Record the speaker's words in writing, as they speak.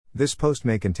This post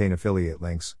may contain affiliate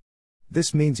links.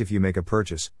 This means if you make a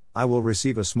purchase, I will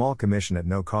receive a small commission at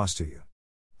no cost to you.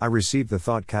 I received the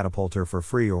Thought Catapulter for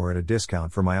free or at a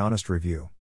discount for my honest review.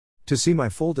 To see my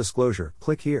full disclosure,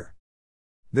 click here.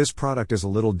 This product is a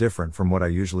little different from what I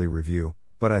usually review,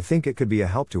 but I think it could be a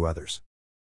help to others.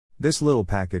 This little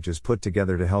package is put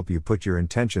together to help you put your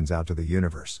intentions out to the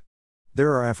universe.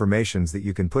 There are affirmations that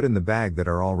you can put in the bag that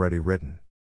are already written.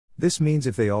 This means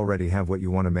if they already have what you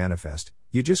want to manifest,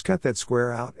 you just cut that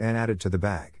square out and add it to the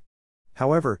bag.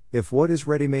 However, if what is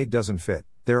ready-made doesn't fit,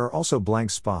 there are also blank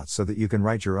spots so that you can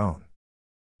write your own.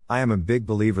 I am a big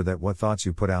believer that what thoughts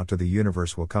you put out to the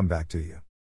universe will come back to you.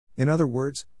 In other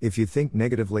words, if you think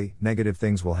negatively, negative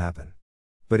things will happen.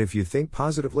 But if you think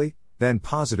positively, then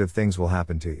positive things will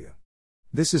happen to you.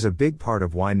 This is a big part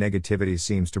of why negativity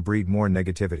seems to breed more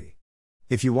negativity.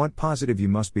 If you want positive, you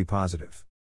must be positive.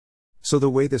 So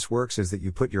the way this works is that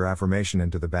you put your affirmation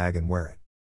into the bag and wear it.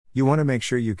 You want to make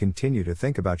sure you continue to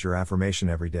think about your affirmation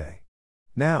every day.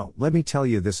 Now, let me tell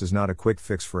you, this is not a quick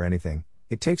fix for anything.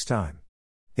 It takes time.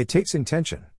 It takes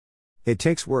intention. It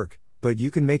takes work, but you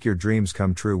can make your dreams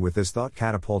come true with this Thought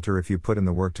Catapulter if you put in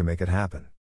the work to make it happen.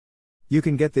 You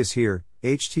can get this here,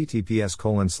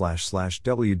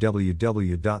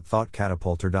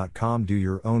 https://www.thoughtcatapulter.com. Do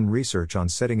your own research on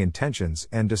setting intentions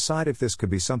and decide if this could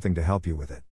be something to help you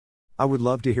with it. I would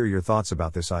love to hear your thoughts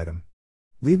about this item.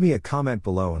 Leave me a comment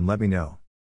below and let me know.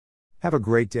 Have a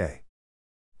great day.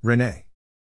 Renee.